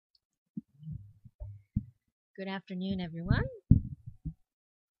Good afternoon, everyone.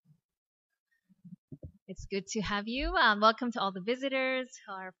 It's good to have you. Welcome to all the visitors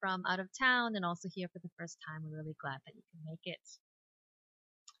who are from out of town and also here for the first time. We're really glad that you can make it.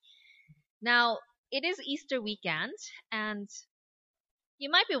 Now, it is Easter weekend, and you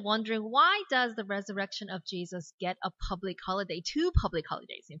might be wondering, why does the resurrection of Jesus get a public holiday? Two public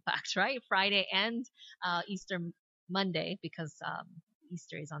holidays, in fact, right? Friday and Easter Monday, because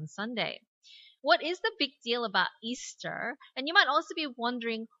Easter is on Sunday. What is the big deal about Easter? And you might also be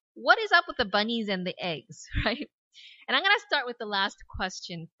wondering, what is up with the bunnies and the eggs, right? And I'm going to start with the last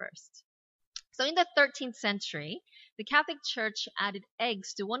question first. So in the 13th century, the Catholic Church added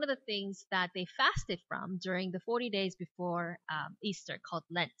eggs to one of the things that they fasted from during the 40 days before Easter, called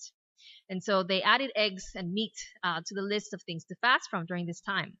Lent. And so they added eggs and meat to the list of things to fast from during this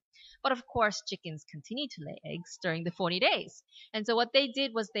time. But of course, chickens continue to lay eggs during the 40 days. And so what they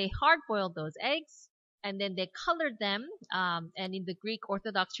did was they hard-boiled those eggs, and then they colored them. And in the Greek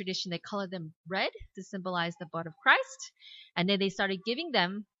Orthodox tradition, they colored them red to symbolize the blood of Christ. And then they started giving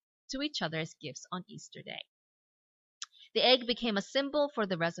them to each other as gifts on Easter Day. The egg became a symbol for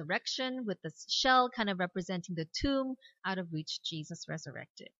the resurrection, with the shell kind of representing the tomb out of which Jesus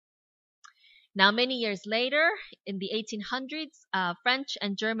resurrected. Now, many years later, in the 1800s, French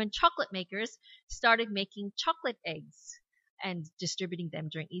and German chocolate makers started making chocolate eggs and distributing them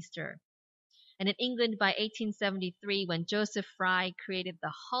during Easter. And in England, by 1873, when Joseph Fry created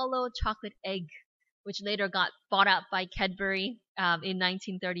the hollow chocolate egg, which later got bought out by Cadbury in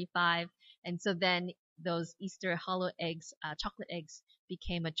 1935. And so then those Easter hollow eggs, chocolate eggs,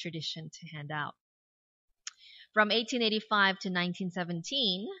 became a tradition to hand out. From 1885 to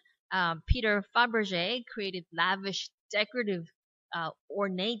 1917, Peter Fabergé created lavish, decorative,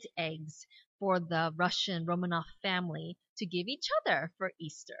 ornate eggs for the Russian Romanov family to give each other for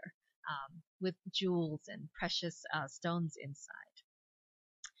Easter, with jewels and precious stones inside.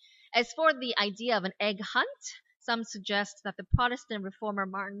 As for the idea of an egg hunt, some suggest that the Protestant reformer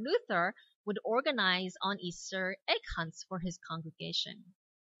Martin Luther would organize on Easter egg hunts for his congregation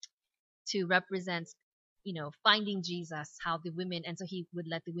to represent, finding Jesus, how the women, and so he would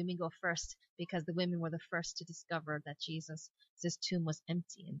let the women go first because the women were the first to discover that Jesus' tomb was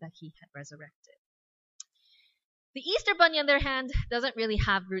empty and that he had resurrected. The Easter bunny, on the other hand, doesn't really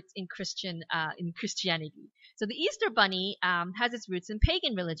have roots in Christianity. So the Easter bunny has its roots in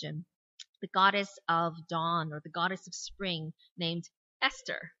pagan religion. The goddess of dawn, or the goddess of spring, named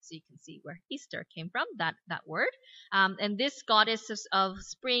Esther. So you can see where Easter came from, that word. And this goddess of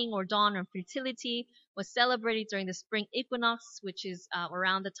spring or dawn or fertility was celebrated during the spring equinox, which is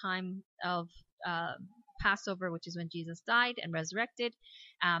around the time of Passover, which is when Jesus died and resurrected.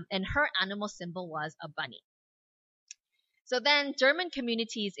 And her animal symbol was a bunny. So then German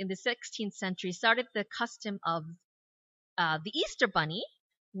communities in the 16th century started the custom of the Easter bunny,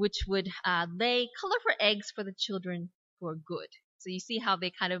 which would lay colorful eggs for the children who are good. So you see how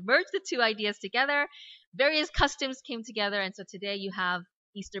they kind of merged the two ideas together. Various customs came together, and so today you have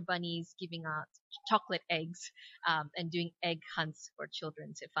Easter bunnies giving out chocolate eggs and doing egg hunts for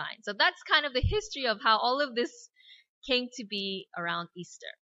children to find. So that's kind of the history of how all of this came to be around Easter.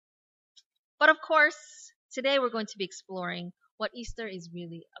 But of course, today we're going to be exploring what Easter is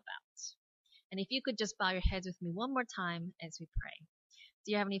really about. And if you could just bow your heads with me one more time as we pray.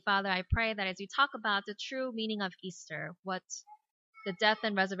 Dear Heavenly Father, I pray that as we talk about the true meaning of Easter, what the death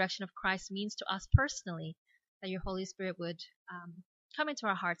and resurrection of Christ means to us personally, that your Holy Spirit would come into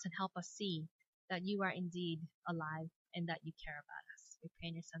our hearts and help us see that you are indeed alive and that you care about us. We pray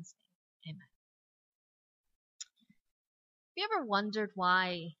in your Son's name. Amen. Have you ever wondered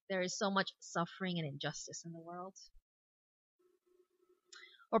why there is so much suffering and injustice in the world?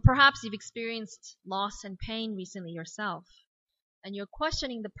 Or perhaps you've experienced loss and pain recently yourself, and you're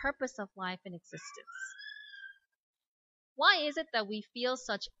questioning the purpose of life and existence. Why is it that we feel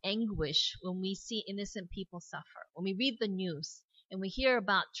such anguish when we see innocent people suffer, when we read the news and we hear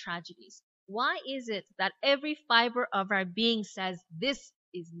about tragedies? Why is it that every fiber of our being says this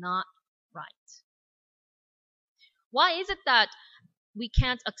is not right? Why is it that we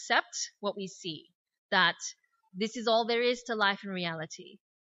can't accept what we see, that this is all there is to life in reality?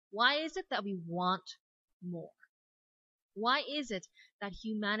 Why is it that we want more? Why is it that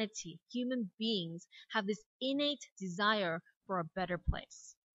humanity, human beings, have this innate desire for a better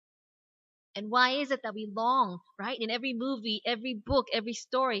place? And why is it that we long, right? In every movie, every book, every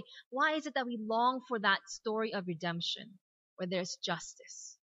story, why is it that we long for that story of redemption, where there's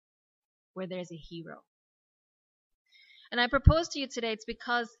justice, where there's a hero? And I propose to you today, it's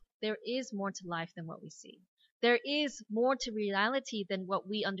because there is more to life than what we see. There is more to reality than what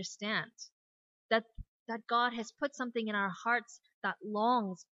we understand. That that God has put something in our hearts that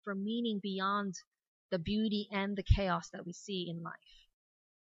longs for meaning beyond the beauty and the chaos that we see in life.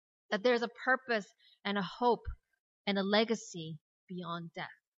 That there's a purpose and a hope and a legacy beyond death.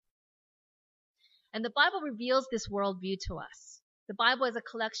 And the Bible reveals this worldview to us. The Bible is a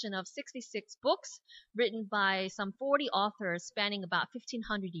collection of 66 books written by some 40 authors spanning about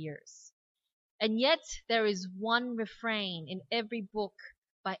 1,500 years. And yet there is one refrain in every book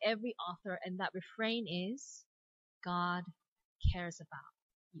by every author, and that refrain is, God cares about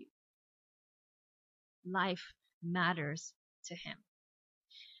you. Life matters to him.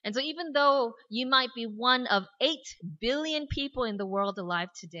 And so even though you might be one of 8 billion people in the world alive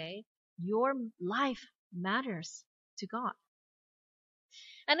today, your life matters to God.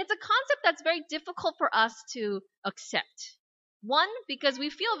 And it's a concept that's very difficult for us to accept. One, because we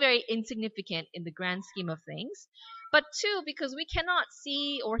feel very insignificant in the grand scheme of things. But two, because we cannot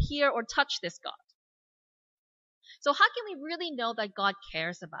see or hear or touch this God. So how can we really know that God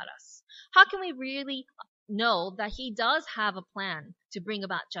cares about us? How can we really know that he does have a plan to bring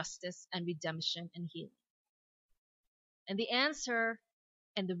about justice and redemption and healing? And the answer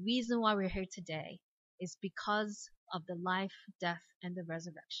and the reason why we're here today is because of the life, death, and the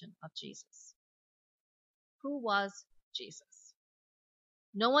resurrection of Jesus. Who was Jesus?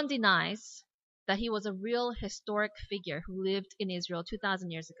 No one denies that he was a real historic figure who lived in Israel 2,000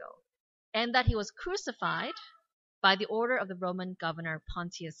 years ago, and that he was crucified by the order of the Roman governor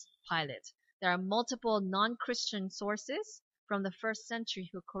Pontius Pilate. There are multiple non-Christian sources from the first century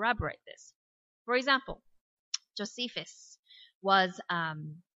who corroborate this. For example, Josephus was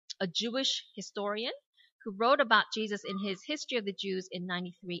a Jewish historian who wrote about Jesus in his History of the Jews in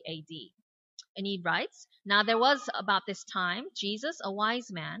 93 AD. And he writes, "Now there was about this time Jesus, a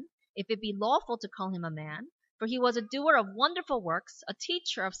wise man, if it be lawful to call him a man, for he was a doer of wonderful works, a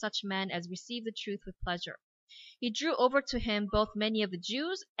teacher of such men as receive the truth with pleasure. He drew over to him both many of the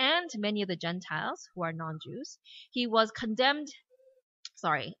Jews and many of the Gentiles, who are non-Jews. He was the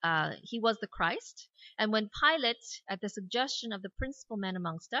Christ. And when Pilate, at the suggestion of the principal men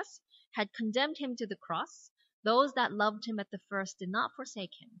amongst us, had condemned him to the cross, those that loved him at the first did not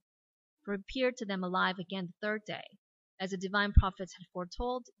forsake him, for he appeared to them alive again the third day, as the divine prophets had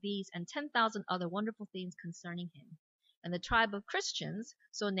foretold these and 10,000 other wonderful things concerning him. And the tribe of Christians,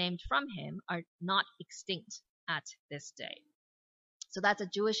 so named from him, are not extinct at this day." So that's a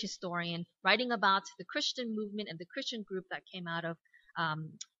Jewish historian writing about the Christian movement and the Christian group that came out of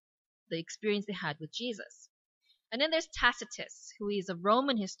the experience they had with Jesus. And then there's Tacitus, who is a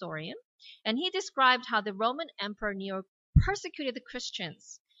Roman historian, and he described how the Roman Emperor Nero persecuted the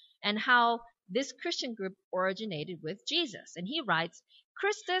Christians and how this Christian group originated with Jesus. And he writes,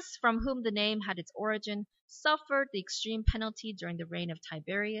 "Christus, from whom the name had its origin, suffered the extreme penalty during the reign of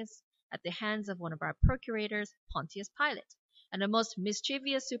Tiberius at the hands of one of our procurators, Pontius Pilate. And a most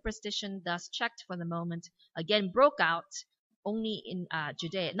mischievous superstition, thus checked for the moment, again broke out only in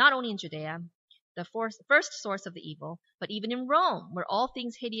Judea, not only in Judea, the first source of the evil, but even in Rome, where all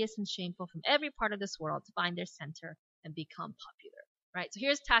things hideous and shameful from every part of this world find their center and become popular." Right? So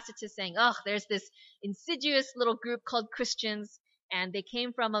here's Tacitus saying, there's this insidious little group called Christians, and they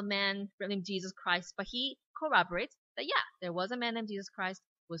came from a man named Jesus Christ. But he corroborates that, there was a man named Jesus Christ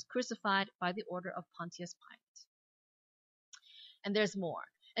who was crucified by the order of Pontius Pilate. And there's more.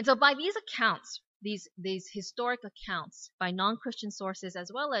 And so by these accounts, these historic accounts by non-Christian sources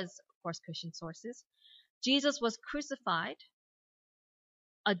as well as, of course, Christian sources, Jesus was crucified,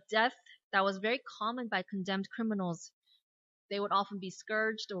 a death that was very common by condemned criminals. They would often be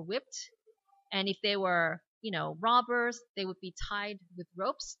scourged or whipped. And if they were, robbers, they would be tied with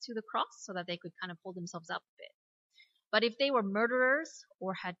ropes to the cross so that they could kind of pull themselves up a bit. But if they were murderers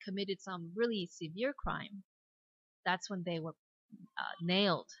or had committed some really severe crime, that's when they were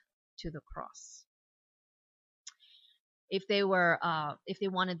nailed to the cross. If they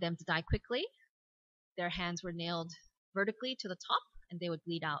wanted them to die quickly, their hands were nailed vertically to the top and they would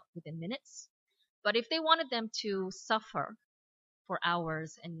bleed out within minutes. But if they wanted them to suffer for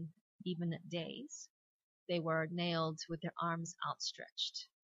hours and even days, they were nailed with their arms outstretched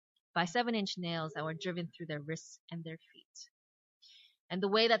by 7-inch nails that were driven through their wrists and their feet. And the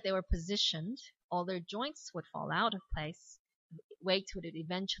way that they were positioned, all their joints would fall out of place. Weight would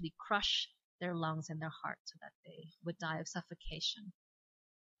eventually crush their lungs and their heart so that they would die of suffocation,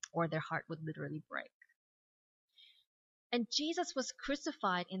 or their heart would literally break. And Jesus was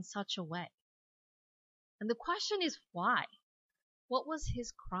crucified in such a way. And the question is why? What was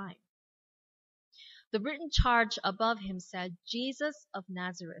his crime? The written charge above him said, "Jesus of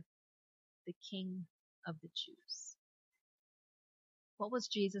Nazareth, the King of the Jews." What was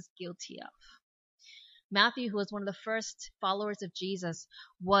Jesus guilty of? Matthew, who was one of the first followers of Jesus,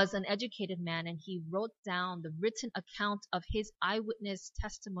 was an educated man, and he wrote down the written account of his eyewitness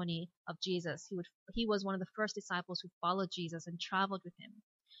testimony of Jesus. He was one of the first disciples who followed Jesus and traveled with him.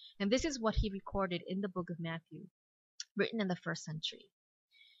 And this is what he recorded in the book of Matthew, written in the first century.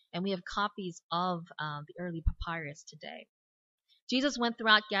 And we have copies of the early papyrus today. Jesus went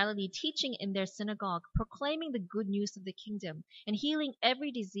throughout Galilee, teaching in their synagogue, proclaiming the good news of the kingdom, and healing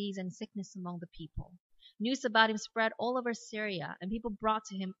every disease and sickness among the people. News about him spread all over Syria, and people brought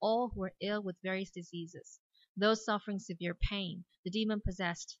to him all who were ill with various diseases, those suffering severe pain, the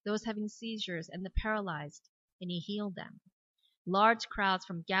demon-possessed, those having seizures, and the paralyzed, and he healed them. Large crowds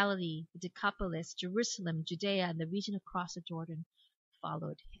from Galilee, the Decapolis, Jerusalem, Judea, and the region across the Jordan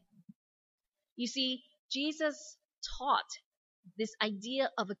followed him. You see, Jesus taught this idea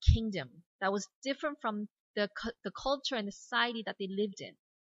of a kingdom that was different from the culture and the society that they lived in.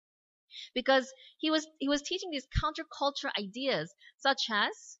 Because he was teaching these counterculture ideas, such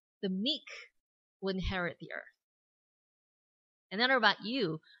as the meek will inherit the earth. And I don't know about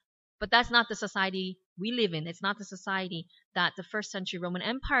you, but that's not the society we live in. It's not the society that the first century Roman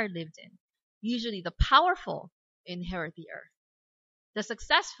Empire lived in. Usually the powerful inherit the earth. The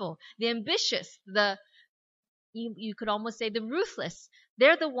successful, the ambitious, you could almost say the ruthless,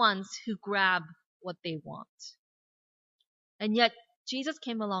 they're the ones who grab what they want. And yet Jesus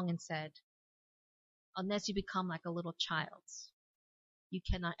came along and said, unless you become like a little child, you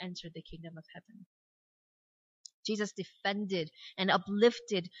cannot enter the kingdom of heaven. Jesus defended and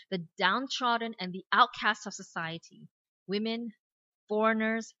uplifted the downtrodden and the outcasts of society, women,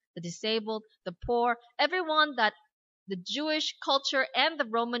 foreigners, the disabled, the poor, everyone that the Jewish culture and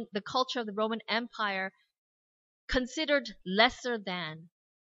the culture of the Roman Empire considered lesser than.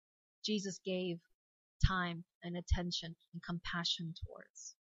 Jesus gave time and attention and compassion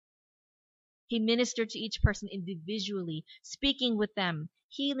towards. He ministered to each person individually, speaking with them,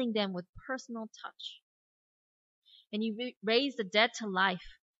 healing them with personal touch. And he raised the dead to life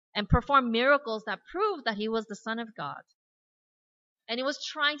and performed miracles that proved that he was the Son of God. And he was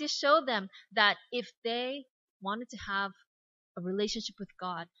trying to show them that if they wanted to have a relationship with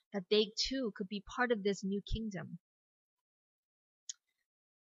God, that they too could be part of this new kingdom.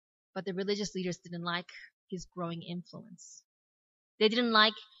 But the religious leaders didn't like his growing influence. They didn't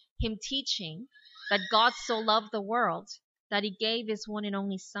like him teaching that God so loved the world that he gave his one and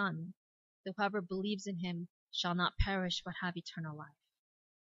only Son, that whoever believes in him shall not perish but have eternal life.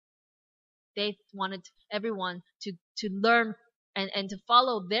 They wanted everyone to learn and to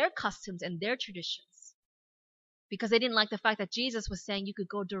follow their customs and their traditions, because they didn't like the fact that Jesus was saying you could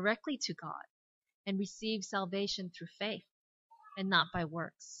go directly to God and receive salvation through faith and not by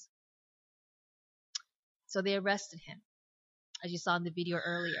works. So they arrested him, as you saw in the video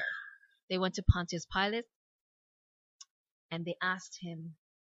earlier. They went to Pontius Pilate and they asked him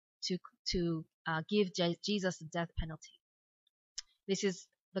to give Jesus the death penalty. This is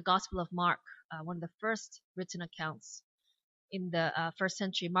the Gospel of Mark, one of the first written accounts in the first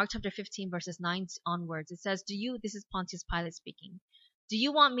century. Mark chapter 15, verses 9 onwards. It says, this is Pontius Pilate speaking. Do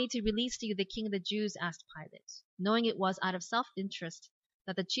you want me to release to you the king of the Jews? Asked Pilate, knowing it was out of self-interest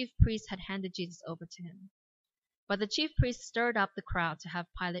that the chief priests had handed Jesus over to him. But the chief priests stirred up the crowd to have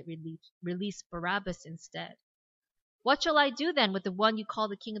Pilate release Barabbas instead. What shall I do then with the one you call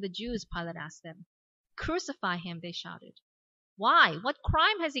the king of the Jews? Pilate asked them. Crucify him, they shouted. Why? What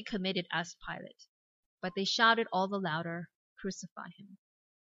crime has he committed? Asked Pilate. But they shouted all the louder, crucify him.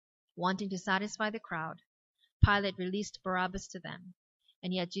 Wanting to satisfy the crowd, Pilate released Barabbas to them,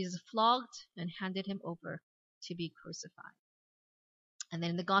 and yet Jesus flogged and handed him over to be crucified. And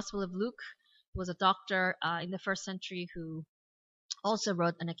then in the Gospel of Luke, who was a doctor in the first century who also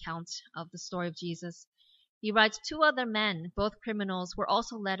wrote an account of the story of Jesus, he writes, 2 other men, both criminals, were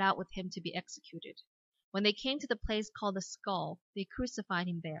also led out with him to be executed. When they came to the place called the Skull, they crucified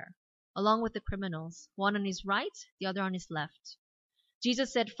him there, along with the criminals, one on his right, the other on his left.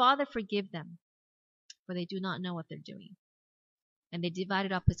 Jesus said, Father, forgive them, for they do not know what they're doing. And they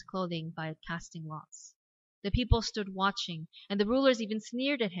divided up his clothing by casting lots. The people stood watching, and the rulers even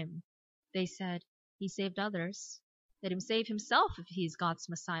sneered at him. They said, he saved others. Let him save himself if he is God's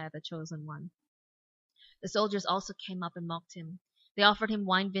Messiah, the chosen one. The soldiers also came up and mocked him. They offered him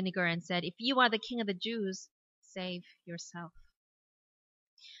wine vinegar and said, if you are the king of the Jews, save yourself.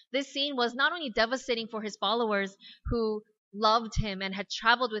 This scene was not only devastating for his followers who loved him and had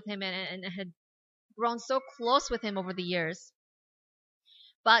traveled with him and had grown so close with him over the years,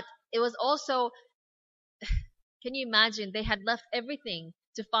 but it was also, can you imagine, they had left everything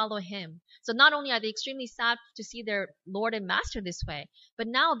to follow him. So not only are they extremely sad to see their Lord and Master this way, but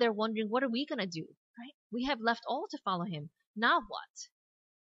now they're wondering, what are we going to do? right? We have left all to follow him. Now what?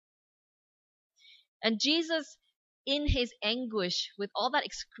 And Jesus, in his anguish, with all that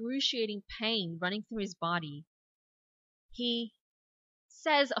excruciating pain running through his body, he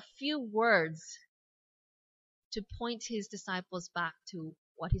says a few words to point his disciples back to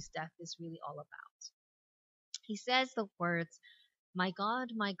what his death is really all about. He says the words, my God,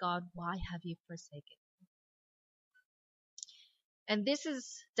 why have you forsaken me?" And this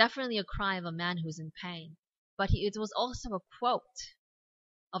is definitely a cry of a man who's in pain, but it was also a quote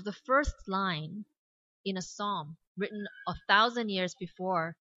of the first line in a psalm written 1,000 years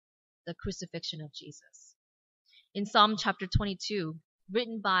before the crucifixion of Jesus. In Psalm chapter 22,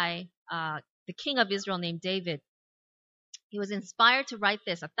 written by the king of Israel named David, he was inspired to write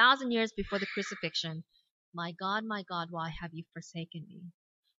this 1,000 years before the crucifixion. My God, why have you forsaken me?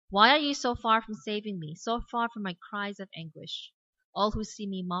 Why are you so far from saving me, so far from my cries of anguish? All who see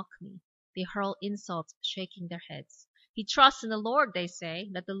me mock me. They hurl insults, shaking their heads. He trusts in the Lord, they say.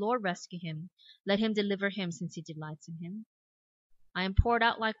 Let the Lord rescue him. Let him deliver him, since he delights in him. I am poured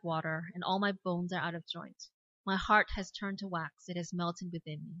out like water, and all my bones are out of joint. My heart has turned to wax. It has melted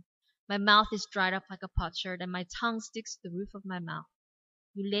within me. My mouth is dried up like a potsherd, and my tongue sticks to the roof of my mouth.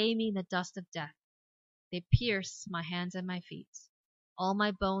 You lay me in the dust of death. They pierce my hands and my feet. All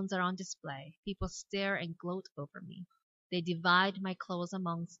my bones are on display. People stare and gloat over me. They divide my clothes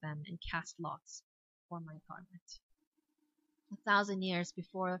amongst them and cast lots for my garment. 1,000 years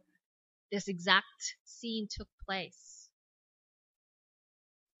before this exact scene took place,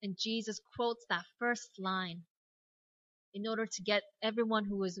 and Jesus quotes that first line in order to get everyone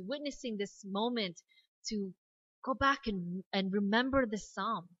who was witnessing this moment to go back and remember this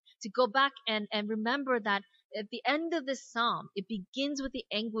psalm, to go back and remember that at the end of this psalm, it begins with the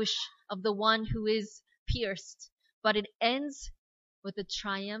anguish of the one who is pierced, but it ends with a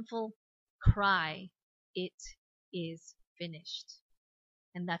triumphal cry, it is finished.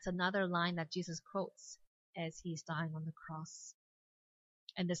 And that's another line that Jesus quotes as he's dying on the cross.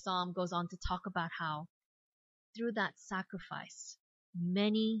 And the psalm goes on to talk about how through that sacrifice,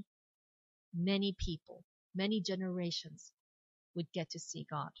 many, many people, many generations would get to see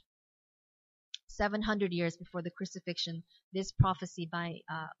God. 700 years before the crucifixion, this prophecy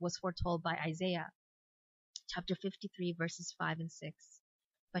was foretold by Isaiah, chapter 53, verses 5 and 6.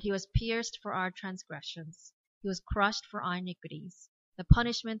 But he was pierced for our transgressions. He was crushed for our iniquities. The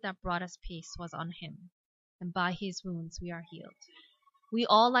punishment that brought us peace was on him, and by his wounds we are healed. We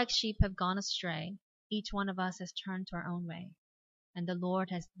all like sheep have gone astray. Each one of us has turned to our own way, and the Lord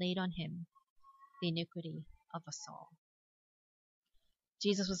has laid on him the iniquity of us all.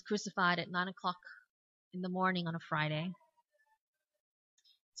 Jesus was crucified at 9 o'clock in the morning on a Friday,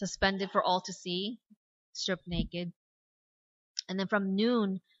 suspended for all to see, stripped naked. And then from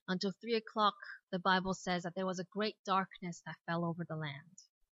noon until 3 o'clock, the Bible says that there was a great darkness that fell over the land.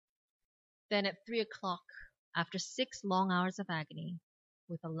 Then at 3 o'clock, after 6 long hours of agony,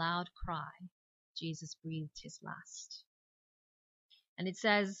 with a loud cry, Jesus breathed his last. And it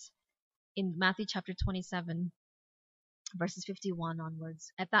says in Matthew chapter 27, verses 51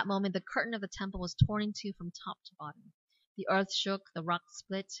 onwards, at that moment the curtain of the temple was torn in two from top to bottom. The earth shook, the rocks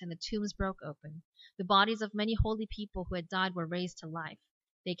split, and the tombs broke open. The bodies of many holy people who had died were raised to life.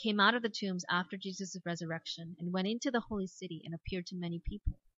 They came out of the tombs after Jesus' resurrection and went into the holy city and appeared to many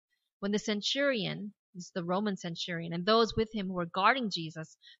people. When the centurion, this is the Roman centurion, and those with him who were guarding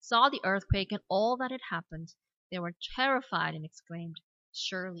Jesus, saw the earthquake and all that had happened, they were terrified and exclaimed,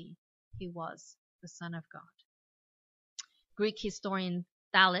 "Surely he was the Son of God." Greek historian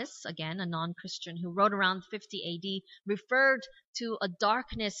Thales, again a non-Christian who wrote around 50 AD, referred to a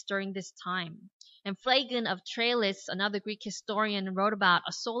darkness during this time. And Phlegon of Tralles, another Greek historian, wrote about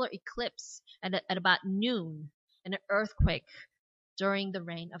a solar eclipse at about noon and an earthquake during the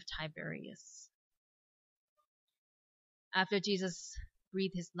reign of Tiberius. After Jesus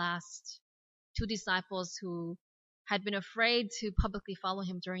breathed his last, 2 disciples who had been afraid to publicly follow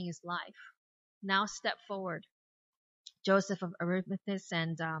him during his life now step forward. Joseph of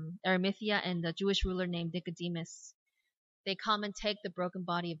Arimathea and the Jewish ruler named Nicodemus. They come and take the broken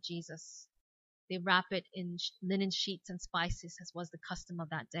body of Jesus. They wrap it in linen sheets and spices, as was the custom of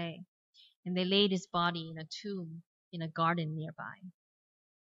that day. And they laid his body in a tomb in a garden nearby.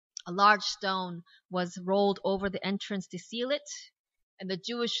 A large stone was rolled over the entrance to seal it, and the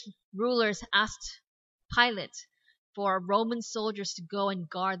Jewish rulers asked Pilate for Roman soldiers to go and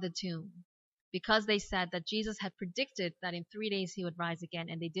guard the tomb, because they said that Jesus had predicted that in 3 days he would rise again,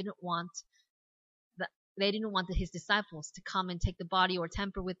 and they didn't want his disciples to come and take the body or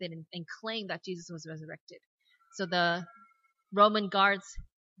tamper with it and claim that Jesus was resurrected. So the Roman guards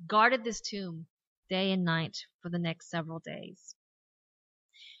guarded this tomb day and night for the next several days.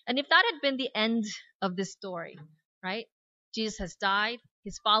 And if that had been the end of this story, right? Jesus has died.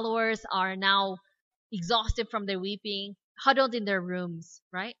 His followers are now exhausted from their weeping, huddled in their rooms,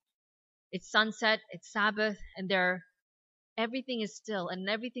 right? It's sunset, it's Sabbath, and everything is still and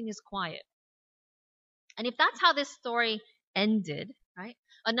everything is quiet. And if that's how this story ended, right?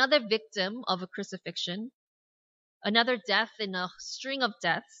 Another victim of a crucifixion, another death in a string of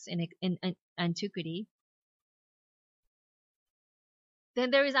deaths in antiquity,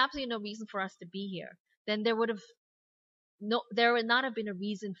 then there is absolutely no reason for us to be here. Then there would not have been a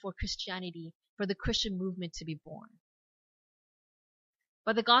reason for Christianity, for the Christian movement to be born.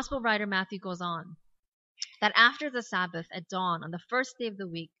 But the gospel writer Matthew goes on that after the Sabbath at dawn on the first day of the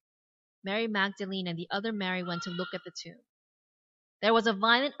week, Mary Magdalene and the other Mary went to look at the tomb. There was a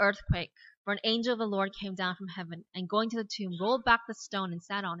violent earthquake, for an angel of the Lord came down from heaven and going to the tomb rolled back the stone and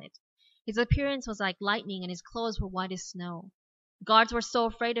sat on it. His appearance was like lightning and his clothes were white as snow. The guards were so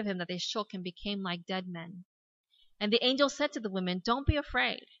afraid of him that they shook and became like dead men. And the angel said to the women, "Don't be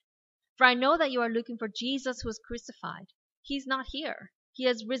afraid, for I know that you are looking for Jesus who was crucified. He is not here. He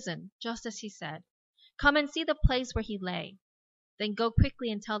has risen, just as he said. Come and see the place where he lay. Then go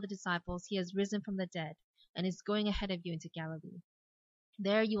quickly and tell the disciples he has risen from the dead and is going ahead of you into Galilee.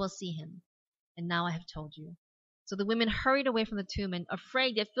 There you will see him. And now I have told you." So the women hurried away from the tomb and,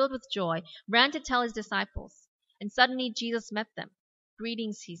 afraid yet filled with joy, ran to tell his disciples. And suddenly Jesus met them.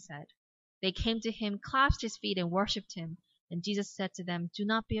 "Greetings," he said. They came to him, clasped his feet, and worshipped him. And Jesus said to them, "Do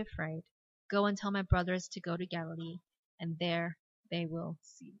not be afraid. Go and tell my brothers to go to Galilee, and there they will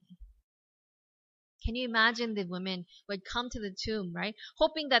see me." Can you imagine the women who had come to the tomb, right?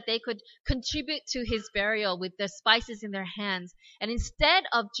 Hoping that they could contribute to his burial with the spices in their hands. And instead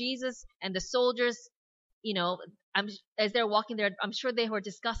of Jesus and the soldiers, as they're walking there, I'm sure they were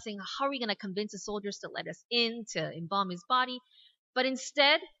discussing, how are we going to convince the soldiers to let us in to embalm his body? But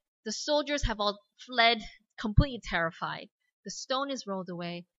instead, the soldiers have all fled, completely terrified. The stone is rolled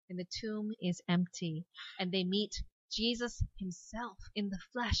away and the tomb is empty. And they meet Jesus himself in the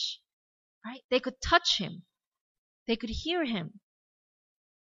flesh. Right? They could touch him. They could hear him.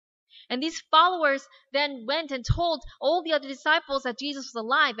 And these followers then went and told all the other disciples that Jesus was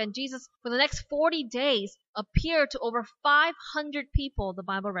alive. And Jesus, for the next 40 days, appeared to over 500 people, the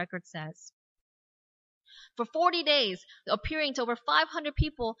Bible record says. For 40 days, appearing to over 500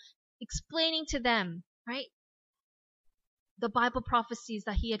 people, explaining to them, right, the Bible prophecies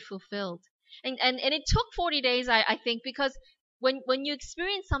that he had fulfilled. And it took 40 days, I think, because when you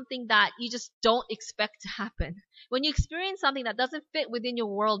experience something that you just don't expect to happen, when you experience something that doesn't fit within your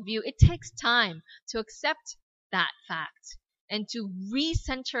worldview, it takes time to accept that fact and to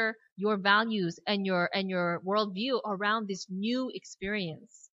recenter your values and your worldview around this new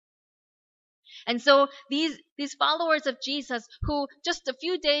experience. And so these followers of Jesus, who just a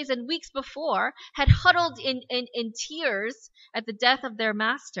few days and weeks before had huddled in tears at the death of their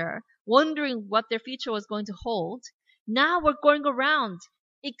master, wondering what their future was going to hold, now we're going around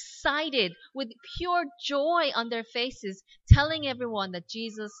excited with pure joy on their faces, telling everyone that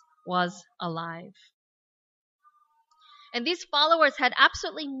Jesus was alive. And these followers had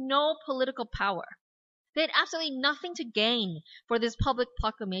absolutely no political power. They had absolutely nothing to gain for this public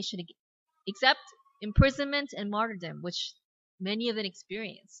proclamation except imprisonment and martyrdom, which many of them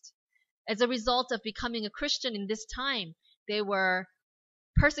experienced. As a result of becoming a Christian in this time, they were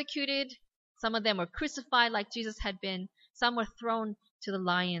persecuted. Some of them were crucified like Jesus had been. Some were thrown to the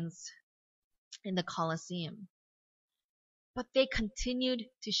lions in the Colosseum. But they continued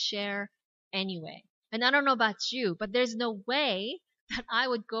to share anyway. And I don't know about you, but there's no way that I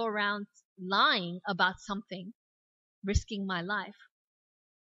would go around lying about something, risking my life.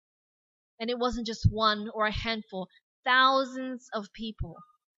 And it wasn't just one or a handful. Thousands of people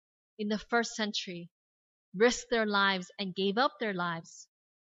in the first century risked their lives and gave up their lives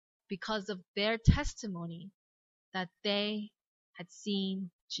because of their testimony that they had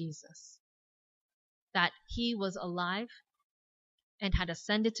seen Jesus, that he was alive and had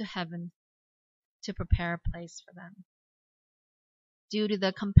ascended to heaven to prepare a place for them. Due to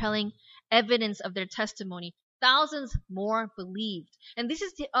the compelling evidence of their testimony, thousands more believed. And this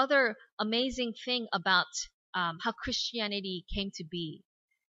is the other amazing thing about how Christianity came to be.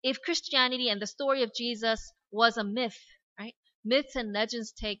 If Christianity and the story of Jesus was a myth, right? Myths and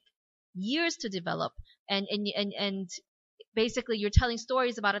legends take years to develop, and basically you're telling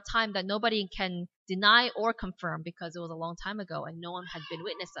stories about a time that nobody can deny or confirm because it was a long time ago and no one had been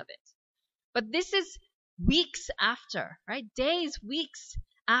witness of it. But this is weeks after, right? Days, weeks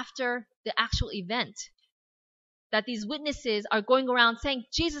after the actual event. that these witnesses are going around saying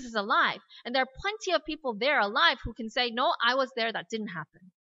Jesus is alive. And there are plenty of people there alive who can say, no, I was there, that didn't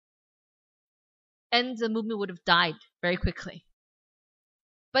happen. And the movement would have died very quickly.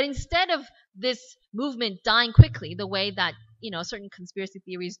 But instead of this movement dying quickly, the way that, certain conspiracy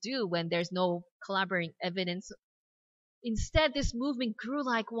theories do when there's no collaborating evidence, instead this movement grew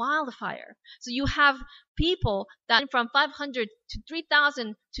like wildfire. So you have people that from 500 to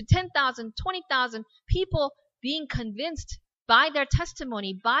 3,000 to 10,000, 20,000 people being convinced by their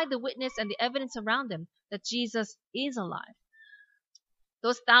testimony, by the witness and the evidence around them that Jesus is alive.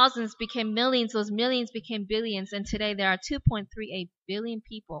 Those thousands became millions, those millions became billions, and today there are 2.38 billion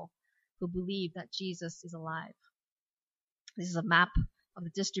people who believe that Jesus is alive. This is a map of the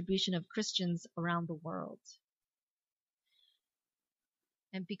distribution of Christians around the world.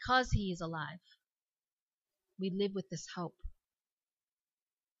 And because he is alive, we live with this hope.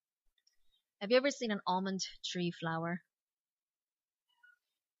 Have you ever seen an almond tree flower?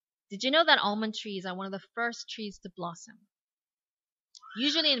 Did you know that almond trees are one of the first trees to blossom?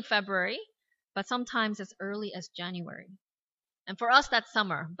 Usually in February, but sometimes as early as January. And for us, that's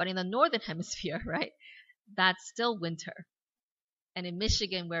summer, but in the northern hemisphere, right, that's still winter. And in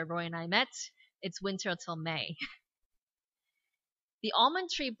Michigan, where Roy and I met, it's winter until May. The almond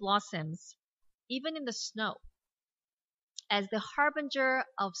tree blossoms, even in the snow, as the harbinger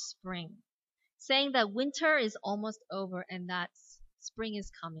of spring, saying that winter is almost over and that spring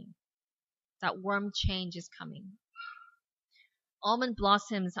is coming, that warm change is coming. Almond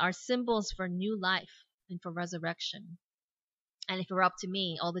blossoms are symbols for new life and for resurrection. And if it were up to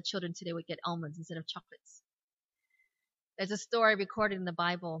me, all the children today would get almonds instead of chocolates. There's a story recorded in the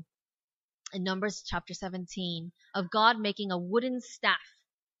Bible in Numbers chapter 17 of God making a wooden staff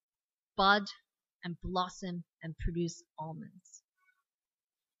bud and blossom and produce almonds.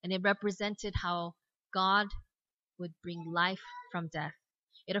 And it represented how God would bring life from death.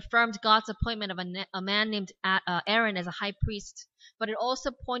 It affirmed God's appointment of a man named Aaron as a high priest, but it also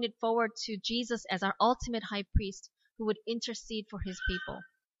pointed forward to Jesus as our ultimate high priest who would intercede for his people.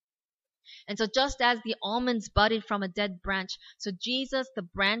 And so just as the almonds budded from a dead branch, so Jesus, the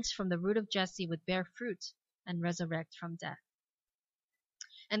branch from the root of Jesse, would bear fruit and resurrect from death.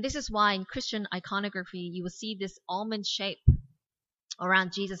 And this is why in Christian iconography, you will see this almond shape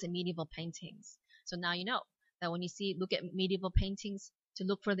around Jesus in medieval paintings. So now you know that when you look at medieval paintings, to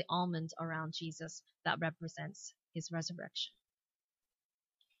look for the almond around Jesus that represents his resurrection.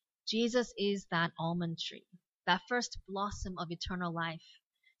 Jesus is that almond tree, that first blossom of eternal life,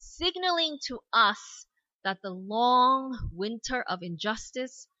 signaling to us that the long winter of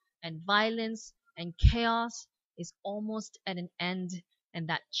injustice and violence and chaos is almost at an end and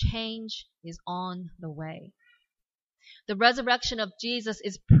that change is on the way. The resurrection of Jesus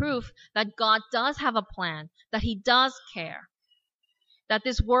is proof that God does have a plan, that he does care, that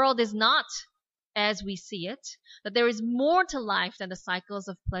this world is not as we see it, that there is more to life than the cycles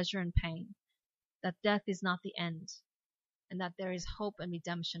of pleasure and pain, that death is not the end, and that there is hope and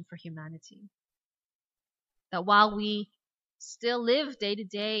redemption for humanity. That while we still live day to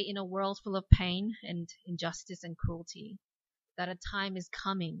day in a world full of pain and injustice and cruelty, that a time is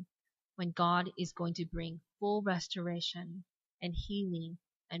coming when God is going to bring full restoration and healing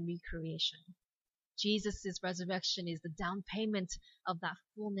and recreation. Jesus' resurrection is the down payment of that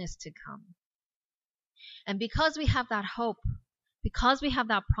fullness to come. And because we have that hope, because we have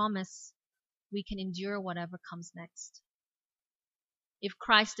that promise, we can endure whatever comes next. If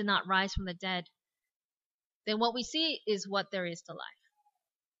Christ did not rise from the dead, then what we see is what there is to life.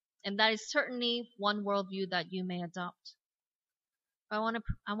 And that is certainly one worldview that you may adopt. But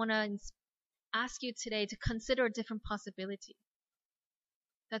I want to ask you today to consider a different possibility.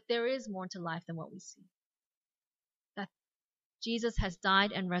 That there is more to life than what we see. That Jesus has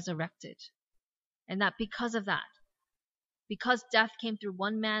died and resurrected. And that because of that, because death came through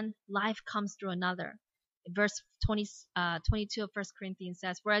one man, life comes through another. Verse 22 of 1 Corinthians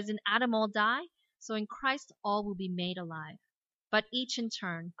says, whereas in Adam all die, so in Christ all will be made alive. But each in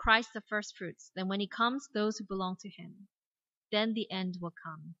turn, Christ the first fruits, then when he comes, those who belong to him. Then the end will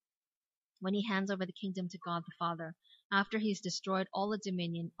come, when he hands over the kingdom to God the Father, after he has destroyed all the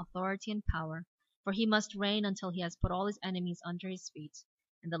dominion, authority, and power, for he must reign until he has put all his enemies under his feet.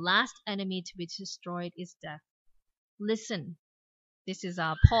 And the last enemy to be destroyed is death. Listen, this is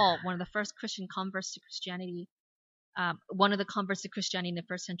Paul, one of the first Christian converts to Christianity, one of the converts to Christianity in the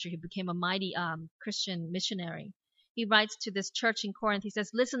first century, who became a mighty Christian missionary. He writes to this church in Corinth, he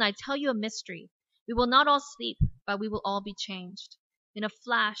says, listen, I tell you a mystery. We will not all sleep, but we will all be changed. In a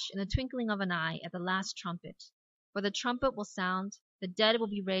flash, in the twinkling of an eye, at the last trumpet. For the trumpet will sound, the dead will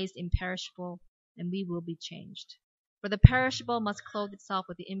be raised imperishable, and we will be changed. For the perishable must clothe itself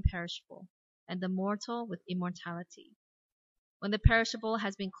with the imperishable, and the mortal with immortality. When the perishable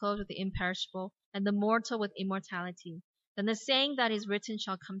has been clothed with the imperishable, and the mortal with immortality, then the saying that is written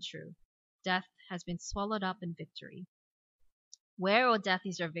shall come true: Death has been swallowed up in victory. Where, O death,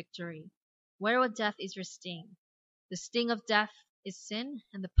 is your victory? Where, O death, is your sting? The sting of death is sin,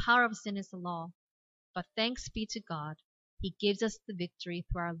 and the power of sin is the law. But thanks be to God, He gives us the victory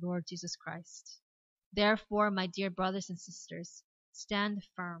through our Lord Jesus Christ. Therefore, my dear brothers and sisters, stand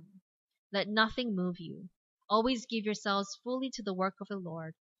firm. Let nothing move you. Always give yourselves fully to the work of the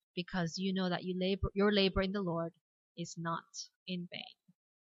Lord, because you know that your labor in the Lord is not in vain.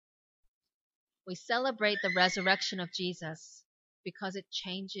 We celebrate the resurrection of Jesus because it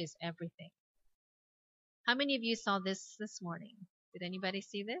changes everything. How many of you saw this morning? Did anybody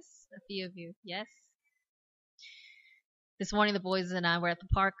see this? A few of you. Yes? This morning the boys and I were at the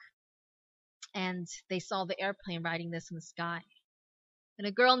park, and they saw the airplane riding this in the sky. And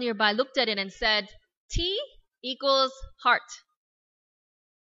a girl nearby looked at it and said, T equals heart.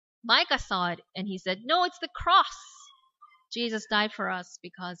 Micah saw it and he said, no, it's the cross. Jesus died for us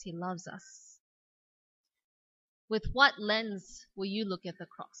because He loves us. With what lens will you look at the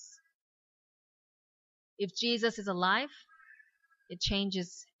cross? If Jesus is alive, it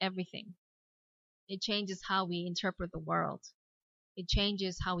changes everything. It changes how we interpret the world. It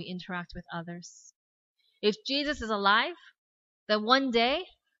changes how we interact with others. If Jesus is alive, then one day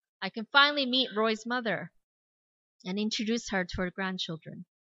I can finally meet Roy's mother and introduce her to her grandchildren.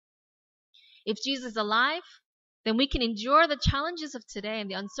 If Jesus is alive, then we can endure the challenges of today and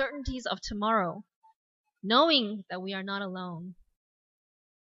the uncertainties of tomorrow, knowing that we are not alone.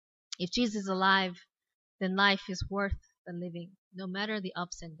 If Jesus is alive, then life is worth the living, no matter the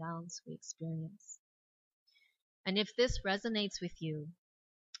ups and downs we experience. And if this resonates with you,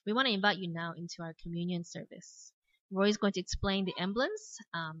 we want to invite you now into our communion service. Roy is going to explain the emblems.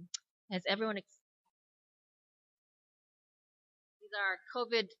 As everyone these are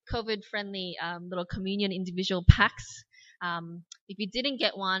COVID-friendly little communion individual packs. If you didn't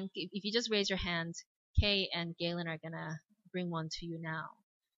get one, if you just raise your hand, Kay and Galen are going to bring one to you now.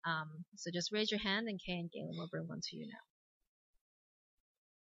 So just raise your hand and Kay and Galen will bring one to you now.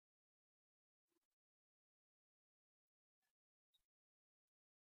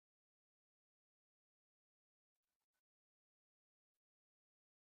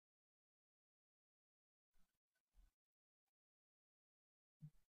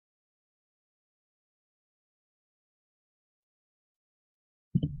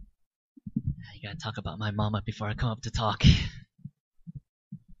 You gotta talk about my mama before I come up to talk.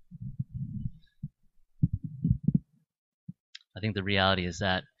 I think the reality is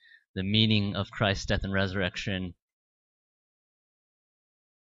that the meaning of Christ's death and resurrection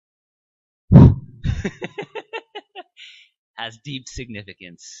has deep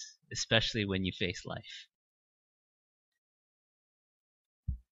significance, especially when you face life.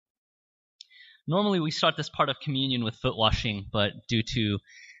 Normally we start this part of communion with foot washing, but due to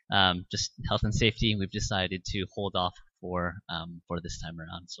just health and safety, we've decided to hold off for this time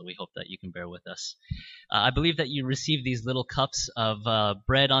around. So we hope that you can bear with us. I believe that you received these little cups of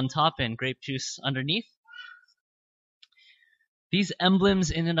bread on top and grape juice underneath. These emblems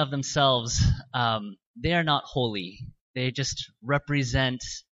in and of themselves, they are not holy. They just represent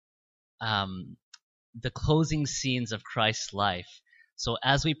the closing scenes of Christ's life. So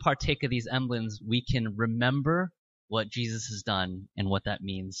as we partake of these emblems, we can remember what Jesus has done and what that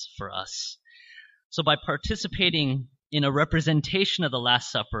means for us. So by participating in a representation of the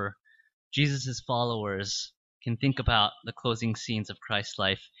Last Supper, Jesus' followers can think about the closing scenes of Christ's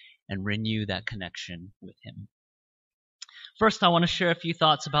life and renew that connection with Him. First, I want to share a few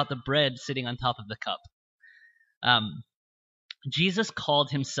thoughts about the bread sitting on top of the cup. Jesus called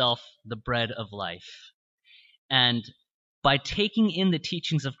Himself the bread of life. And by taking in the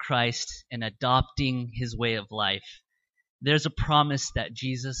teachings of Christ and adopting His way of life, there's a promise that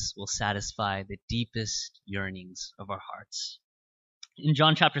Jesus will satisfy the deepest yearnings of our hearts. In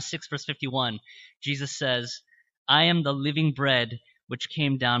John chapter 6, verse 51, Jesus says, I am the living bread which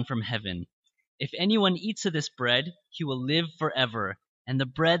came down from heaven. If anyone eats of this bread, he will live forever. And the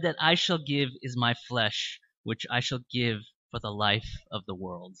bread that I shall give is my flesh, which I shall give for the life of the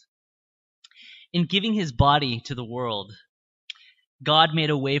world. In giving His body to the world, God made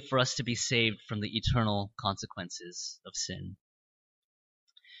a way for us to be saved from the eternal consequences of sin.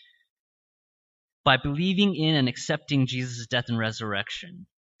 By believing in and accepting Jesus' death and resurrection.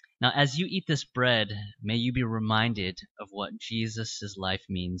 Now, as you eat this bread, may you be reminded of what Jesus' life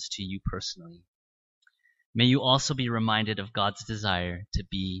means to you personally. May you also be reminded of God's desire to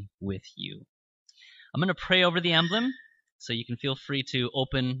be with you. I'm going to pray over the emblem, so you can feel free to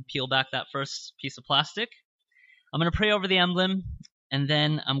peel back that first piece of plastic. I'm going to pray over the emblem, and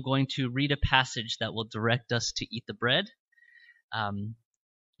then I'm going to read a passage that will direct us to eat the bread.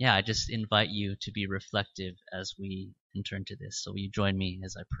 I just invite you to be reflective as we enter into this. So will you join me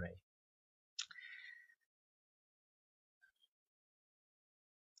as I pray?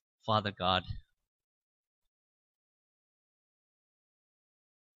 Father God,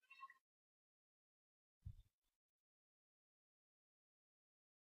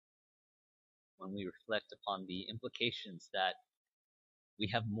 when we reflect upon the implications that we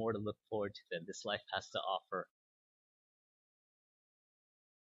have more to look forward to than this life has to offer,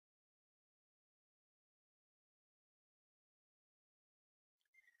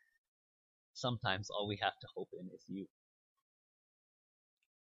 sometimes all we have to hope in is you.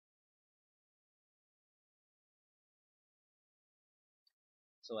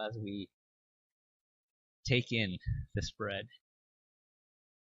 So as we take in this bread,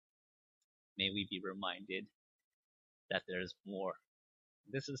 may we be reminded that there is more.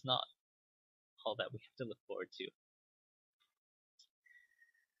 This is not all that we have to look forward to.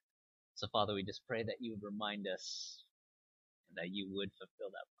 So Father, we just pray that you would remind us and that you would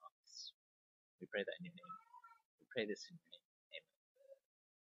fulfill that promise. We pray that in your name. We pray this in your name.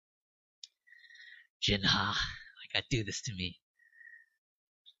 Amen. Jinha, like, do this to me.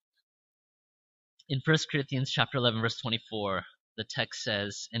 In 1 Corinthians chapter 11, verse 24, the text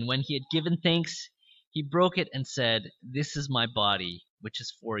says, "And when he had given thanks, he broke it and said, 'This is my body, which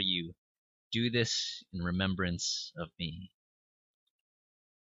is for you. Do this in remembrance of me.'"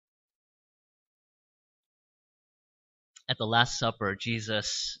 At the Last Supper,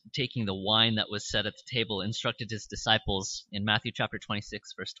 Jesus, taking the wine that was set at the table, instructed his disciples in Matthew chapter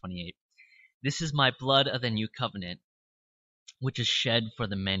 26, verse 28, "This is my blood of the new covenant, which is shed for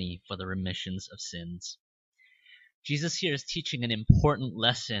the many for the remissions of sins." Jesus here is teaching an important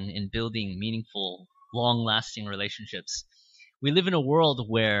lesson in building meaningful, long-lasting relationships. We live in a world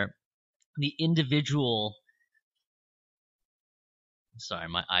where the individual... Sorry,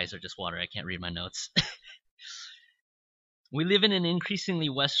 my eyes are just watering. I can't read my notes. We live in an increasingly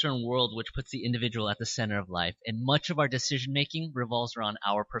Western world which puts the individual at the center of life, and much of our decision-making revolves around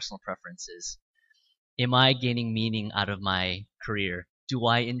our personal preferences. Am I gaining meaning out of my career? Do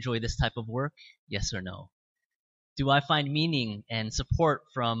I enjoy this type of work? Yes or no? Do I find meaning and support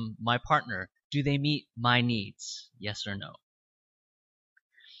from my partner? Do they meet my needs? Yes or no?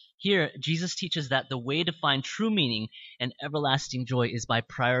 Here, Jesus teaches that the way to find true meaning and everlasting joy is by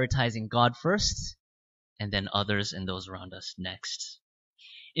prioritizing God first, and then others and those around us next.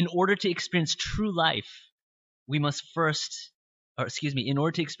 In order to experience true life, we are first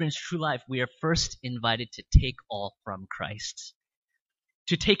invited to take all from Christ,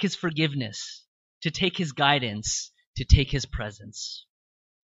 to take his forgiveness, to take his guidance, to take his presence.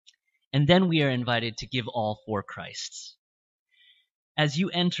 And then we are invited to give all for Christ. As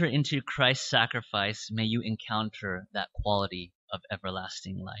you enter into Christ's sacrifice, may you encounter that quality of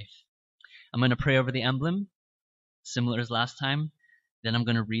everlasting life. I'm going to pray over the emblem, similar as last time. Then I'm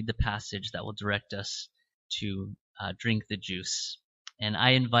going to read the passage that will direct us to drink the juice. And I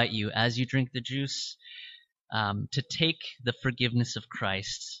invite you, as you drink the juice, to take the forgiveness of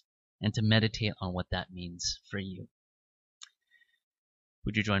Christ and to meditate on what that means for you.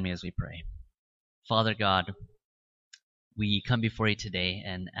 Would you join me as we pray? Father God, we come before you today,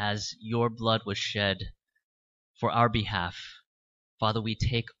 and as your blood was shed for our behalf, Father, we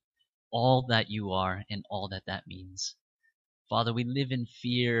take all that you are and all that that means. Father, we live in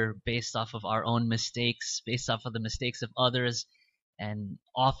fear based off of our own mistakes, based off of the mistakes of others, and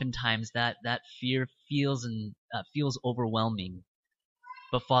oftentimes that fear feels overwhelming.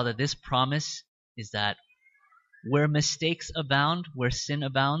 But Father, this promise is that where mistakes abound, where sin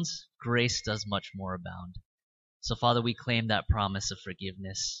abounds, grace does much more abound. So Father, we claim that promise of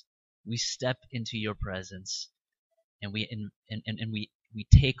forgiveness. We step into your presence, and we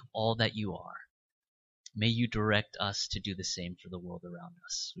take all that you are. May you direct us to do the same for the world around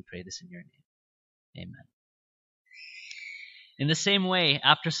us. We pray this in your name. Amen. In the same way,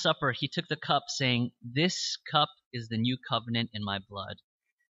 after supper, he took the cup, saying, "This cup is the new covenant in my blood.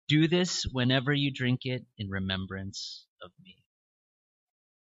 Do this whenever you drink it in remembrance of me."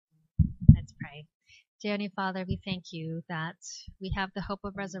 Let's pray. Dear Heavenly Father, we thank you that we have the hope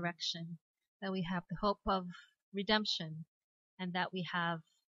of resurrection, that we have the hope of redemption, and that we have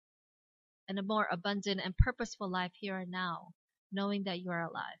a more abundant and purposeful life here and now, knowing that you are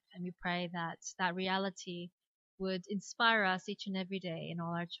alive. And we pray that that reality would inspire us each and every day in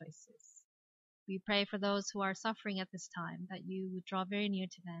all our choices. We pray for those who are suffering at this time, that you would draw very near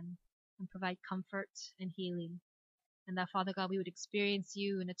to them, and provide comfort and healing. And that, Father God, we would experience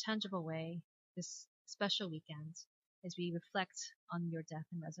you in a tangible way this special weekend as we reflect on your death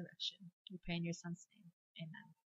and resurrection. We pray in your Son's name. Amen.